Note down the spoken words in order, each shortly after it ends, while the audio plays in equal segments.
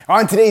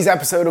On today's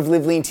episode of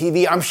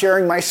LiveLeanTV, I'm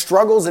sharing my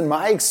struggles and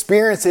my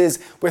experiences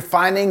with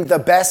finding the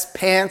best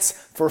pants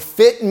for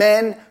fit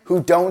men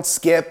who don't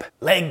skip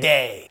leg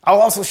day.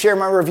 I'll also share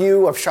my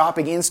review of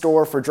shopping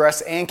in-store for dress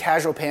and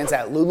casual pants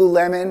at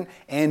Lululemon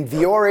and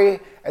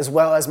Vuori, as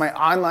well as my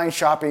online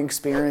shopping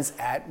experience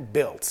at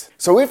BYLT.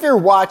 So if you're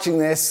watching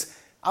this,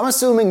 I'm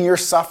assuming you're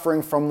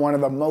suffering from one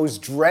of the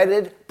most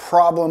dreaded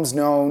problems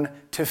known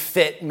to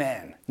fit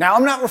men. Now,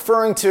 I'm not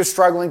referring to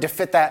struggling to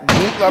fit that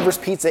meat lover's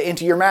pizza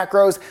into your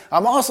macros.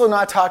 I'm also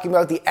not talking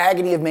about the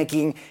agony of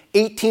making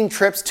 18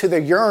 trips to the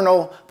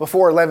urinal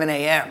before 11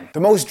 a.m. The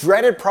most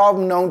dreaded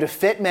problem known to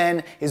fit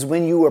men is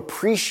when you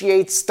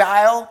appreciate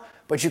style,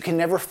 but you can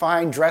never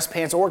find dress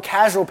pants or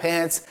casual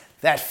pants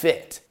that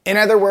fit. In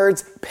other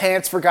words,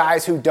 pants for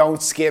guys who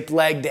don't skip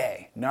leg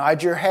day.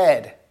 Nod your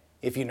head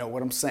if you know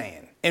what I'm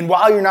saying. And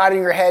while you're nodding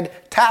your head,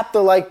 tap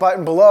the like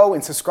button below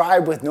and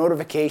subscribe with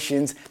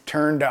notifications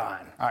turned on.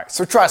 All right,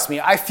 so trust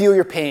me, I feel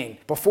your pain.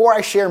 Before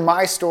I share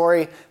my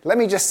story, let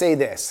me just say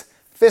this.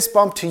 Fist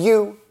bump to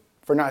you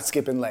for not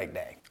skipping leg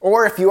day.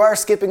 Or if you are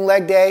skipping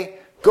leg day,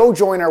 go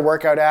join our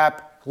workout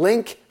app.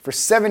 Link for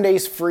 7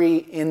 days free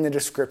in the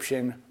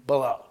description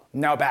below.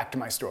 Now back to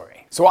my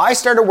story. So I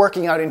started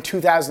working out in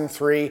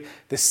 2003,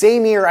 the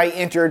same year I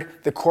entered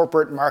the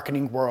corporate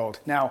marketing world.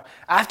 Now,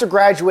 after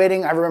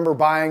graduating, I remember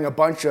buying a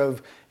bunch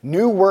of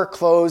new work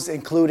clothes,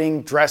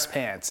 including dress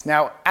pants.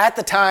 Now, at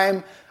the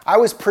time, I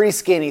was pretty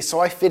skinny, so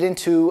I fit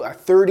into a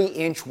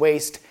 30-inch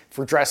waist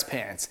for dress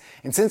pants.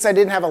 And since I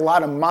didn't have a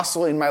lot of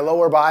muscle in my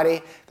lower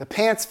body, the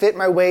pants fit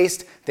my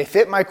waist, they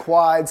fit my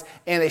quads,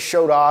 and they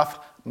showed off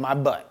my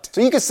butt. So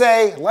you could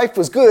say life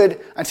was good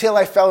until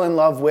I fell in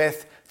love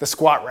with the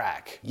squat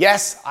rack.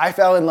 Yes, I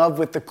fell in love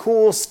with the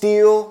cool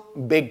steel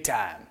big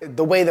time.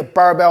 The way the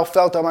barbell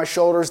felt on my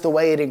shoulders, the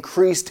way it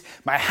increased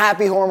my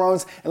happy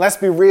hormones, and let's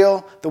be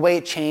real, the way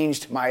it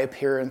changed my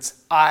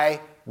appearance. I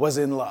was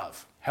in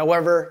love.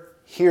 However,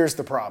 here's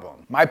the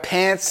problem. My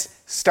pants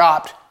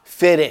stopped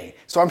fitting.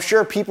 So I'm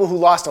sure people who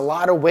lost a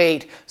lot of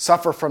weight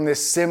suffer from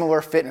this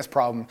similar fitness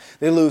problem.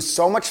 They lose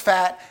so much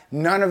fat,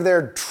 none of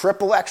their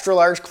triple extra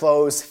large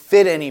clothes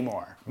fit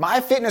anymore.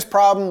 My fitness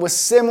problem was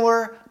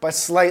similar, but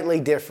slightly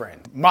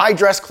different. My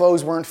dress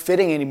clothes weren't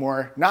fitting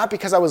anymore, not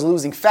because I was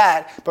losing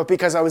fat, but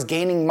because I was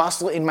gaining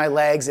muscle in my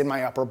legs and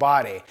my upper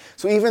body.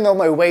 So even though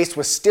my waist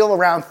was still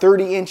around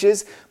 30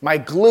 inches, my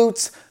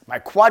glutes, my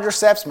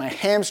quadriceps, my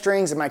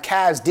hamstrings, and my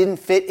calves didn't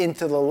fit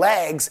into the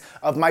legs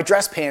of my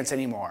dress pants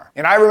anymore.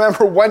 And I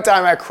remember one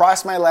time I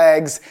crossed my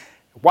legs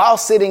while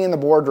sitting in the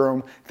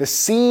boardroom, the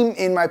seam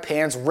in my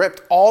pants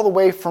ripped all the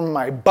way from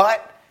my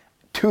butt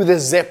to the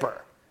zipper.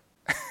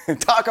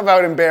 Talk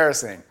about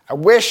embarrassing. I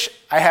wish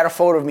I had a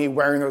photo of me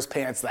wearing those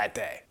pants that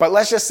day. But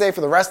let's just say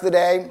for the rest of the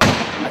day,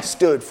 I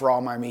stood for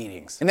all my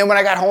meetings. And then when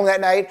I got home that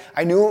night,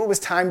 I knew it was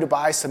time to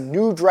buy some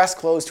new dress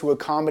clothes to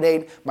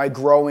accommodate my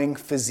growing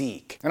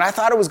physique. And I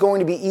thought it was going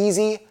to be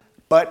easy,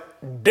 but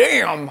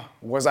damn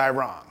was I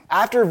wrong.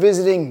 After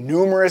visiting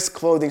numerous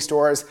clothing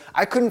stores,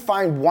 I couldn't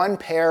find one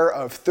pair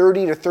of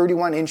 30 to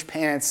 31 inch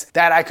pants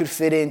that I could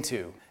fit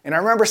into. And I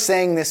remember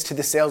saying this to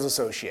the sales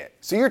associate.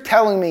 So you're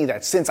telling me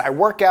that since I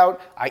work out,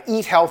 I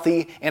eat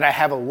healthy, and I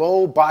have a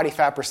low body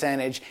fat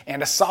percentage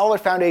and a solid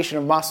foundation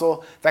of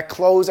muscle, that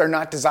clothes are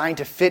not designed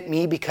to fit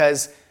me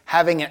because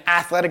having an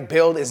athletic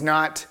build is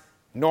not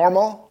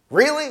normal?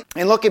 Really?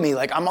 And look at me,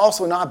 like I'm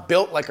also not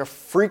built like a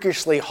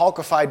freakishly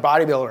hulkified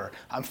bodybuilder.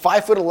 I'm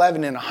 5'11"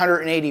 and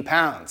 180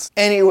 pounds.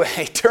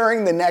 Anyway,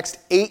 during the next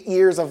 8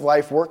 years of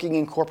life working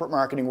in corporate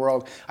marketing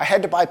world, I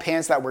had to buy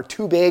pants that were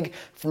too big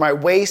for my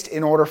waist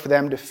in order for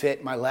them to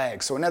fit my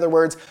legs. So in other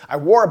words, I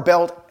wore a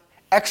belt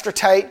extra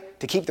tight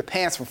to keep the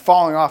pants from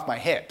falling off my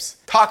hips.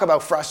 Talk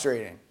about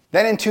frustrating.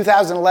 Then in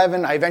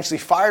 2011, I eventually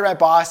fired my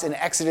boss and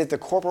exited the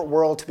corporate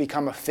world to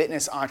become a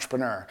fitness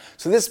entrepreneur.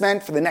 So this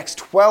meant for the next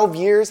 12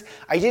 years,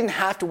 I didn't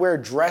have to wear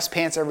dress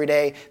pants every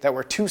day that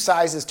were 2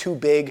 sizes too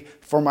big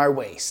for my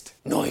waist.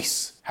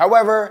 Nice.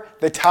 However,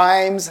 the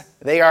times,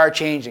 they are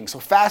changing. So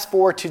fast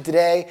forward to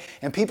today,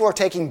 and people are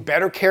taking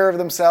better care of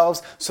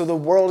themselves, so the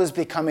world is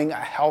becoming a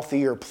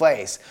healthier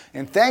place.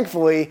 And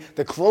thankfully,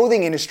 the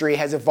clothing industry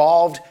has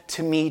evolved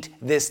to meet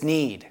this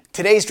need.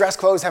 Today's dress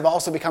clothes have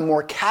also become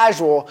more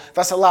casual,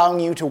 thus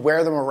allowing you to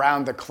wear them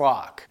around the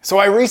clock. So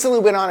I recently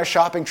went on a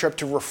shopping trip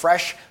to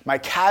refresh my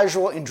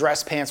casual and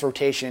dress pants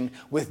rotation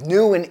with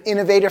new and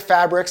innovative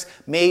fabrics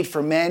made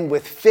for men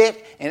with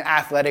fit and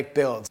athletic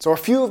builds. So a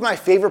few of my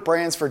favorite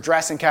brands for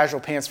dress and casual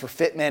pants for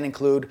fit men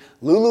include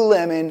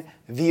Lululemon,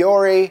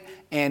 Vuori,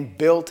 and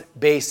BYLT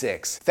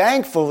Basics.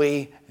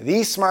 Thankfully,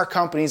 these smart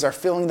companies are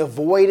filling the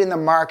void in the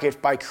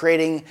market by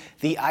creating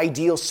the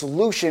ideal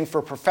solution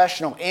for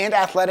professional and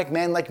athletic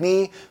men like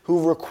me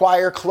who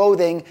require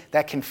clothing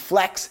that can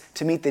flex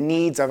to meet the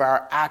needs of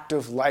our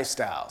active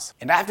lifestyles.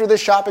 And after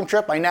this shopping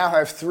trip, I now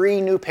have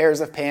 3 new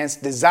pairs of pants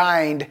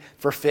designed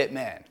for fit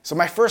men. So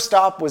my first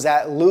stop was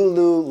at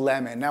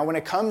Lululemon. Now when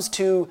it comes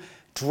to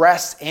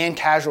dress and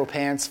casual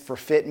pants for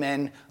fit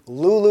men,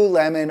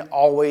 Lululemon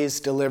always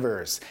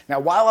delivers. Now,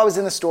 while I was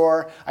in the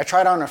store, I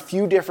tried on a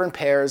few different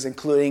pairs,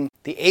 including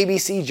the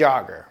ABC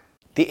Jogger,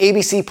 the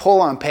ABC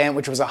pull-on pant,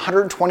 which was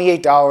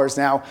 $128.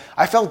 Now,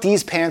 I felt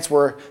these pants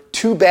were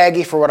too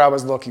baggy for what I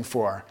was looking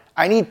for.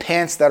 I need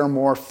pants that are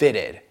more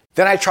fitted.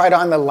 Then I tried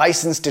on the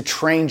License to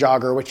Train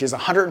jogger, which is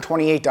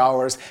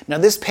 $128. Now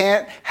this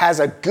pant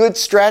has a good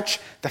stretch.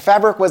 The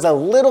fabric was a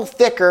little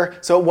thicker,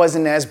 so it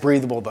wasn't as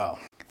breathable though.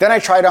 Then I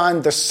tried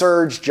on the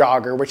Surge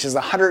jogger, which is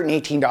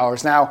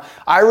 $118. Now,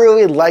 I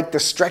really like the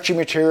stretchy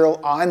material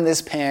on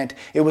this pant.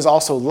 It was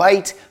also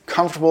light,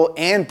 comfortable,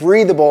 and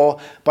breathable,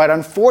 but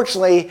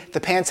unfortunately, the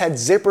pants had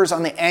zippers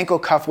on the ankle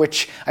cuff,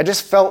 which I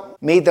just felt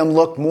made them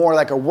look more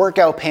like a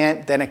workout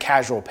pant than a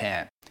casual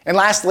pant. And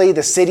lastly,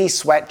 the City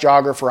Sweat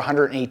jogger for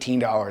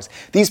 $118.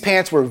 These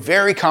pants were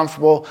very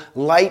comfortable,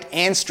 light,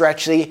 and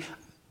stretchy.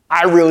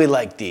 I really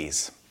like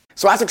these.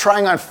 So after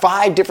trying on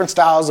 5 different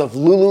styles of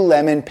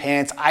Lululemon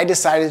pants, I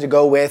decided to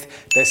go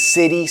with the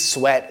City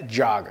Sweat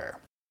jogger.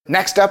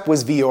 Next up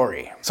was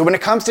Vuori. So when it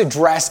comes to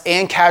dress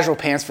and casual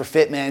pants for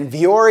fit men,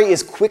 Vuori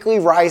is quickly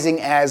rising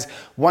as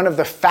one of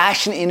the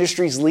fashion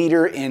industry's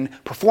leader in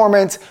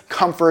performance,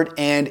 comfort,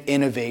 and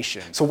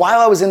innovation. So while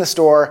I was in the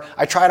store,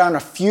 I tried on a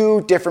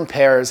few different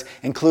pairs,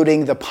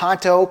 including the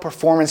Ponto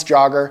Performance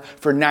Jogger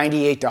for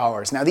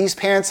 $98. Now these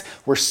pants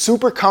were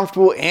super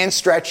comfortable and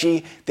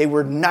stretchy. They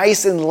were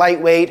nice and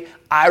lightweight.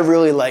 I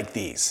really like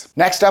these.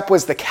 Next up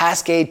was the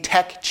Cascade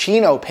Tech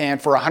Chino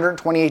pant for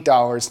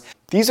 $128.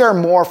 These are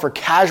more for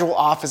casual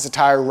office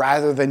attire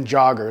rather than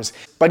joggers.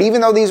 But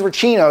even though these were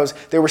chinos,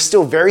 they were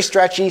still very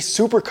stretchy,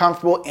 super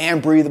comfortable, and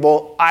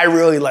breathable. I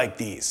really like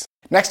these.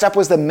 Next up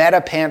was the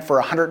Meta pant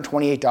for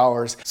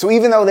 $128. So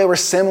even though they were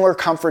similar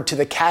comfort to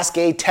the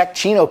Cascade Tech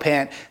Chino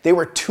pant, they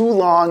were too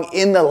long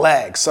in the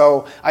leg.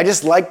 So I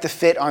just liked the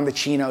fit on the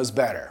chinos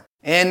better.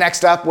 And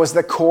next up was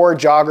the Core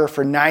jogger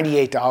for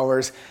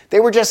 $98.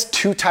 They were just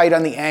too tight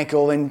on the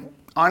ankle and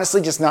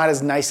honestly just not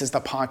as nice as the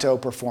Ponto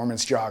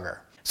Performance jogger.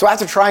 So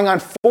after trying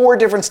on 4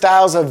 different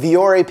styles of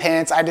Vuori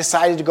pants, I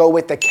decided to go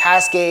with the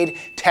Cascade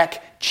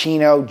Tech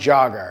Chino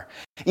jogger.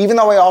 Even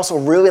though I also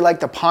really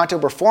like the Ponto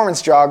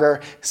Performance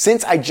jogger,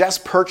 since I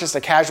just purchased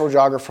a casual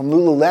jogger from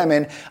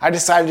Lululemon, I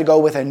decided to go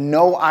with a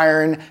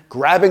no-iron,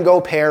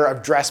 grab-and-go pair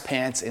of dress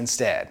pants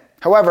instead.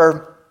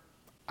 However,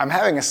 I'm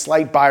having a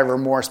slight buyer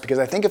remorse because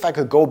I think if I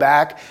could go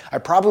back, I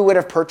probably would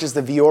have purchased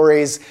the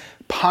Vuori's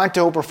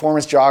Ponto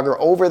Performance jogger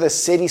over the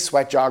City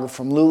Sweat jogger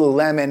from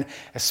Lululemon,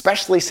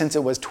 especially since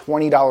it was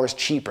 $20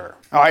 cheaper.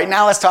 All right,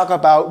 now let's talk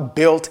about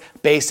BYLT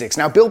Basics.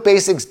 Now, BYLT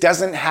Basics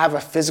doesn't have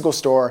a physical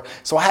store,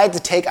 so I had to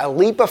take a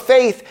leap of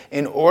faith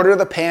and order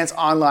the pants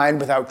online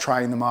without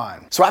trying them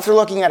on. So after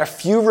looking at a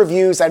few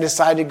reviews, I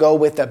decided to go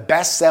with the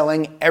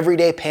best-selling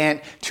Everyday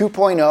Pant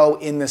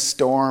 2.0 in the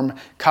Storm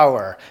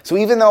color. So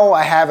even though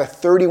I have a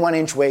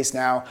 31-inch waist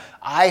now,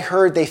 I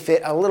heard they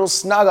fit a little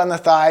snug on the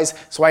thighs,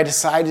 so I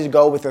decided to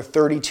go with a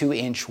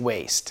 32-inch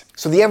waist.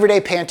 So the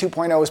Everyday Pant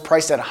 2.0 is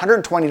priced at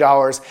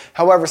 $120.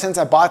 However, since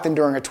I bought them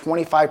during a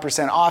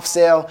 25% off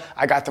sale,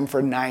 I got them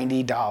for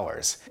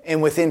 $90.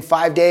 And within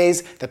 5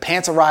 days, the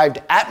pants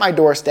arrived at my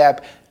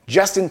doorstep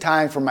just in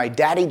time for my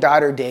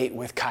daddy-daughter date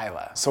with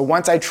Kyla. So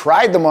once I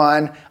tried them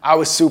on, I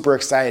was super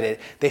excited.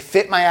 They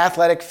fit my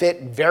athletic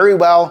fit very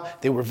well.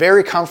 They were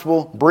very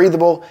comfortable,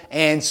 breathable,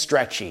 and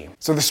stretchy.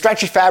 So the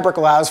stretchy fabric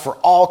allows for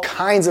all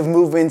kinds of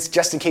movements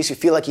just in case you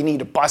feel like you need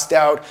to bust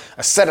out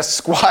a set of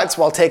squats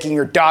while taking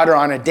your daughter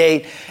on a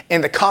date.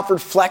 And the Comfort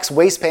Flex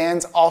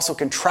waistbands also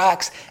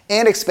contracts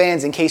and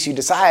expands in case you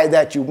decide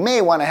that you may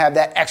want to have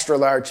that extra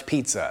large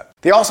pizza.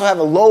 They also have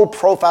a low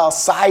profile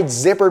side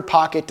zippered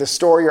pocket to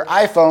store your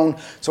iPhone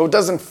so it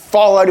doesn't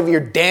fall out of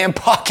your damn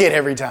pocket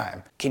every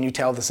time. Can you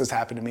tell this has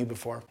happened to me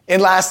before? And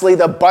lastly,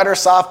 the Butter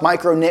Soft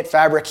micro knit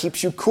fabric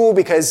keeps you cool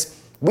because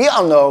we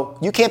all know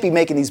you can't be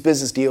making these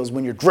business deals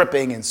when you're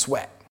dripping in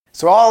sweat.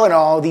 So all in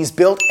all, these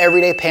BYLT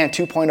Everyday Pant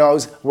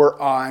 2.0s were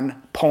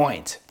on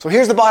point. So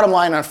here's the bottom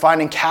line on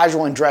finding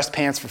casual and dress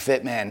pants for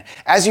fit men.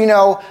 As you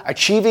know,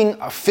 achieving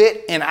a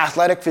fit and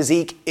athletic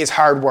physique is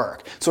hard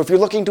work. So if you're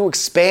looking to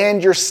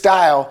expand your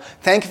style,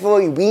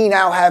 thankfully we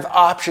now have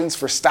options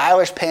for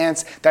stylish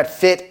pants that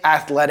fit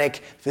athletic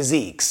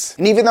physiques.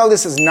 And even though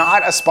this is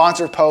not a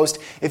sponsored post,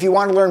 if you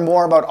want to learn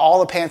more about all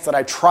the pants that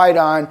I tried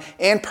on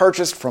and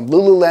purchased from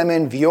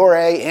Lululemon,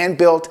 Vuori, and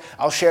BYLT,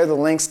 I'll share the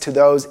links to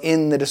those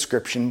in the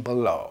description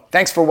below.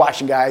 Thanks for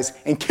watching, guys,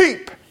 and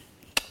keep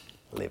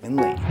living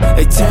lean.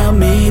 They tell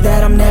me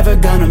that I'm never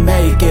gonna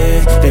make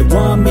it. They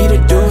want me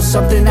to do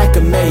something that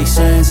could make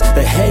sense.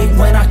 They hate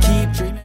when I keep